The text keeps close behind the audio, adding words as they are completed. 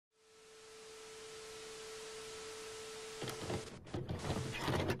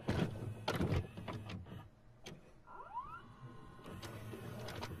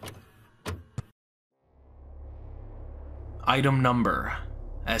Item Number: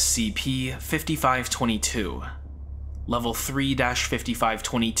 SCP-5522. Level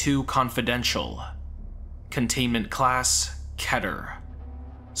 3-5522 Confidential. Containment Class: Keter.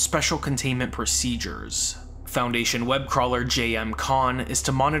 Special Containment Procedures. Foundation webcrawler JM-Con is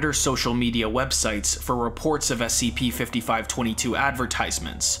to monitor social media websites for reports of SCP-5522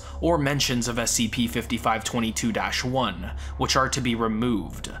 advertisements or mentions of SCP-5522-1, which are to be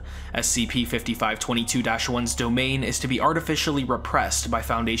removed. SCP-5522-1's domain is to be artificially repressed by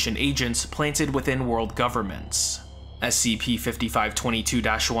Foundation agents planted within world governments.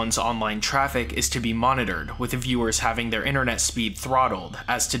 SCP-5522-1's online traffic is to be monitored, with viewers having their internet speed throttled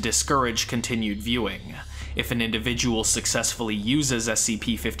as to discourage continued viewing. If an individual successfully uses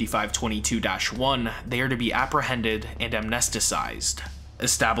SCP-5522-1, they are to be apprehended and amnesticized.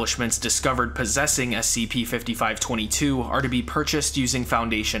 Establishments discovered possessing SCP-5522 are to be purchased using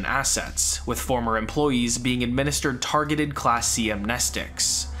Foundation assets, with former employees being administered targeted Class C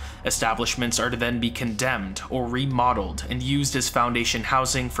amnestics. Establishments are to then be condemned or remodeled and used as Foundation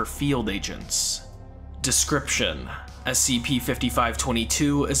housing for field agents. Description: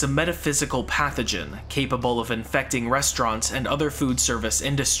 SCP-5522 is a metaphysical pathogen capable of infecting restaurants and other food service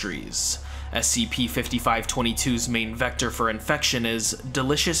industries. SCP-5522's main vector for infection is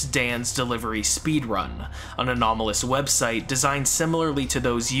Delicious Dan's Delivery Speedrun, an anomalous website designed similarly to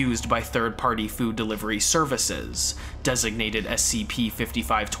those used by third-party food delivery services, designated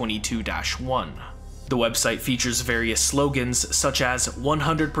SCP-5522-1. The website features various slogans such as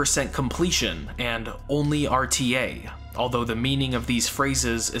 100% completion and only RTA, although the meaning of these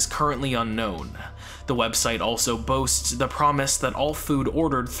phrases is currently unknown. The website also boasts the promise that all food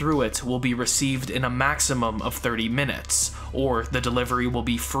ordered through it will be received in a maximum of 30 minutes, or the delivery will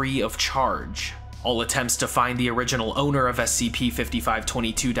be free of charge. All attempts to find the original owner of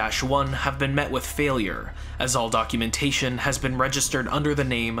SCP-5522-1 have been met with failure, as all documentation has been registered under the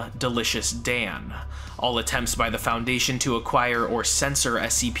name Delicious Dan. All attempts by the Foundation to acquire or censor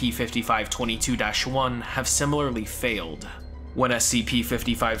SCP-5522-1 have similarly failed. When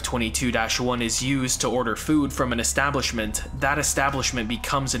SCP-5522-1 is used to order food from an establishment, that establishment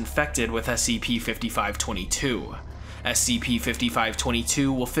becomes infected with SCP-5522.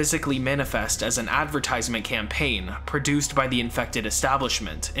 SCP-5522 will physically manifest as an advertisement campaign produced by the infected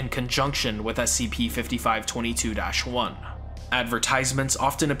establishment in conjunction with SCP-5522-1. Advertisements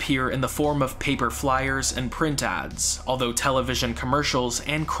often appear in the form of paper flyers and print ads, although television commercials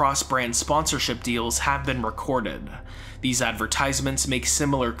and cross-brand sponsorship deals have been recorded. These advertisements make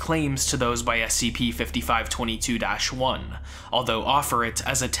similar claims to those by SCP-5522-1, although offer it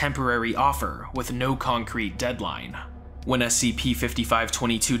as a temporary offer with no concrete deadline. When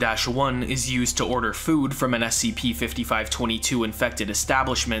SCP-5522-1 is used to order food from an SCP-5522 infected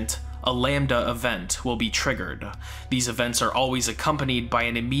establishment, a Lambda event will be triggered. These events are always accompanied by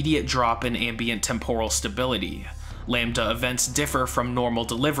an immediate drop in ambient temporal stability. Lambda events differ from normal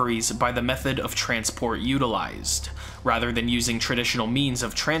deliveries by the method of transport utilized. Rather than using traditional means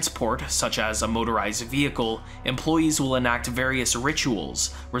of transport, such as a motorized vehicle, employees will enact various rituals,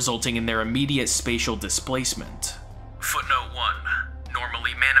 resulting in their immediate spatial displacement. Footnote 1.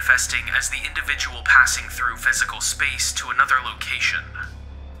 Normally manifesting as the individual passing through physical space to another location.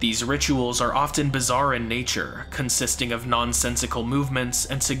 These rituals are often bizarre in nature, consisting of nonsensical movements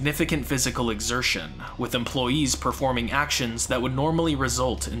and significant physical exertion, with employees performing actions that would normally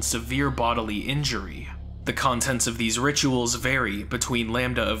result in severe bodily injury. The contents of these rituals vary between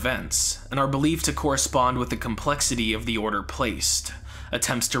Lambda events, and are believed to correspond with the complexity of the order placed.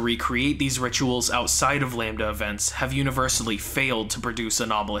 Attempts to recreate these rituals outside of Lambda events have universally failed to produce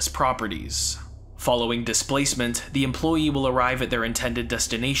anomalous properties. Following displacement, the employee will arrive at their intended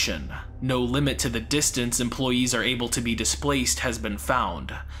destination. No limit to the distance employees are able to be displaced has been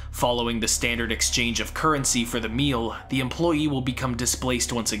found. Following the standard exchange of currency for the meal, the employee will become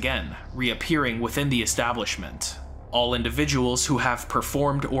displaced once again, reappearing within the establishment. All individuals who have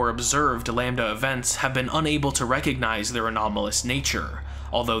performed or observed Lambda events have been unable to recognize their anomalous nature,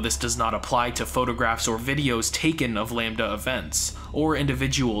 although this does not apply to photographs or videos taken of Lambda events, or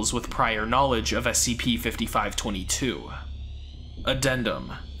individuals with prior knowledge of SCP-5522.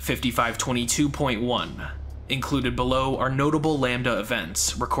 Addendum 5522.1. Included below are notable Lambda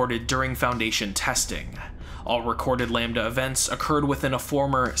events recorded during Foundation testing. All recorded Lambda events occurred within a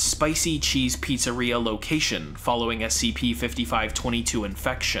former Spicy Cheese Pizzeria location following SCP-5522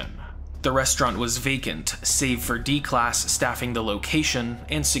 infection. The restaurant was vacant, save for D-Class staffing the location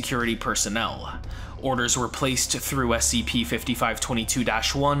and security personnel. Orders were placed through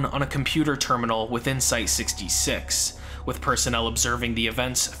SCP-5522-1 on a computer terminal within Site-66, with personnel observing the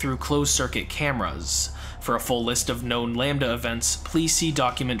events through closed-circuit cameras. For a full list of known Lambda events, please see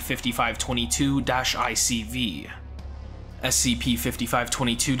document 5522-ICV.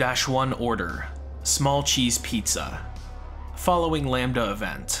 SCP-5522-1 Order: Small Cheese Pizza. Following Lambda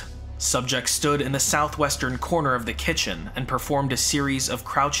event. Subject stood in the southwestern corner of the kitchen and performed a series of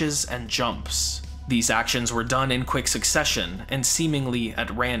crouches and jumps. These actions were done in quick succession and seemingly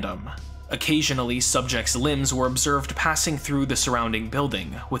at random. Occasionally, subject's limbs were observed passing through the surrounding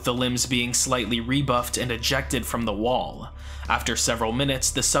building, with the limbs being slightly rebuffed and ejected from the wall. After several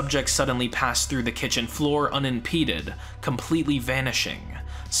minutes, the subject suddenly passed through the kitchen floor unimpeded, completely vanishing.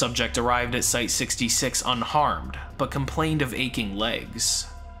 Subject arrived at Site-66 unharmed, but complained of aching legs.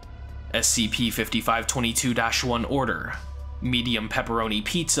 SCP-5522-1 Order: Medium Pepperoni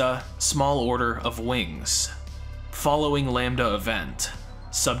Pizza, Small Order of Wings. Following Lambda event.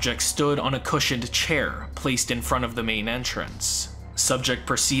 Subject stood on a cushioned chair placed in front of the main entrance. Subject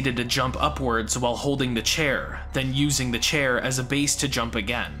proceeded to jump upwards while holding the chair, then using the chair as a base to jump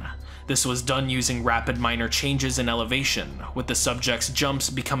again. This was done using rapid minor changes in elevation, with the subject's jumps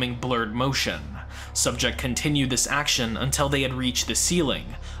becoming blurred motion. Subject continued this action until they had reached the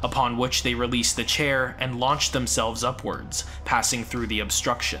ceiling, upon which they released the chair and launched themselves upwards, passing through the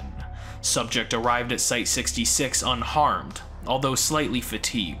obstruction. Subject arrived at Site-66 unharmed, although slightly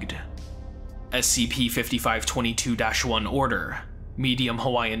fatigued. SCP-5522-1 Order: Medium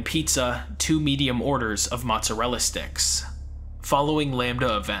Hawaiian Pizza, 2 medium orders of mozzarella sticks. Following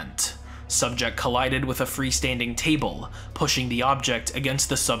Lambda event. Subject collided with a freestanding table, pushing the object against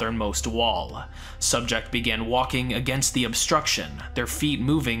the southernmost wall. Subject began walking against the obstruction, their feet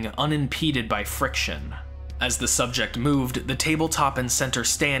moving unimpeded by friction. As the subject moved, the tabletop and center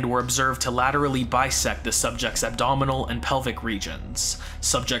stand were observed to laterally bisect the subject's abdominal and pelvic regions.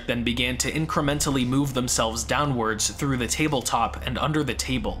 Subject then began to incrementally move themselves downwards through the tabletop and under the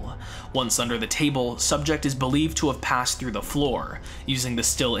table. Once under the table, subject is believed to have passed through the floor, using the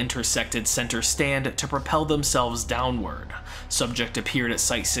still intersected center stand to propel themselves downward. Subject appeared at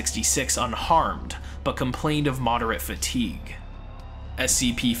Site-66 unharmed, but complained of moderate fatigue.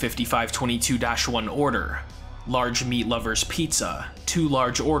 SCP-5522-1 Order: Large Meat Lovers Pizza, 2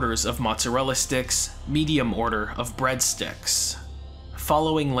 large orders of mozzarella sticks, medium order of breadsticks.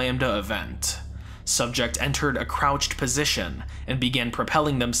 Following Lambda event. Subject entered a crouched position and began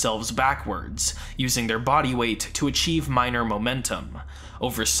propelling themselves backwards, using their body weight to achieve minor momentum.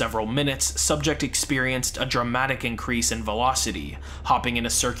 Over several minutes, subject experienced a dramatic increase in velocity, hopping in a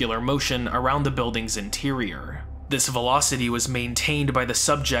circular motion around the building's interior. This velocity was maintained by the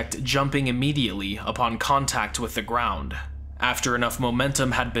subject jumping immediately upon contact with the ground. After enough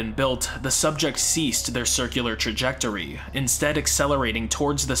momentum had been built, the subject ceased their circular trajectory, instead accelerating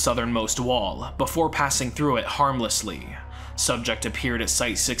towards the southernmost wall, before passing through it harmlessly. Subject appeared at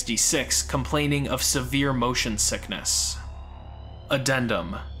Site-66, complaining of severe motion sickness.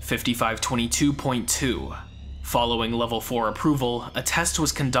 Addendum 5522.2. Following Level 4 approval, a test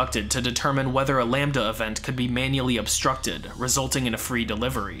was conducted to determine whether a Lambda event could be manually obstructed, resulting in a free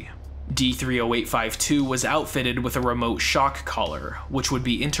delivery. D30852 was outfitted with a remote shock collar, which would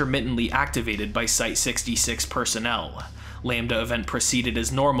be intermittently activated by Site-66 personnel. Lambda event proceeded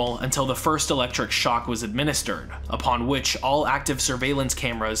as normal until the first electric shock was administered, upon which all active surveillance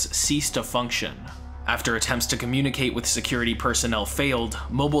cameras ceased to function. After attempts to communicate with security personnel failed,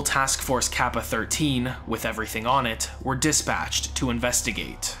 Mobile Task Force Kappa-13, with everything on it, were dispatched to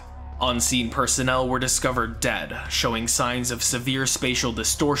investigate. On-scene personnel were discovered dead, showing signs of severe spatial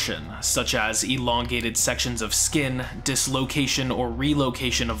distortion, such as elongated sections of skin, dislocation or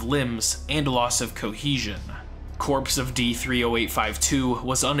relocation of limbs, and loss of cohesion. Corpse of D30852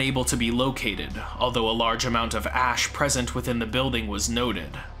 was unable to be located, although a large amount of ash present within the building was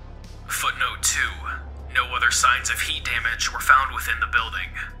noted. Footnote 2. No other signs of heat damage were found within the building.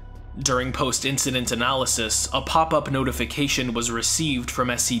 During post-incident analysis, a pop-up notification was received from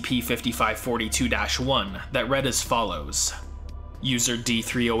SCP-5542-1 that read as follows. User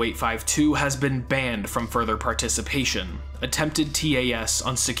D30852 has been banned from further participation. Attempted TAS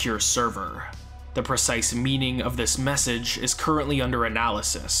on secure server. The precise meaning of this message is currently under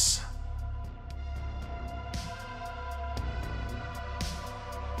analysis.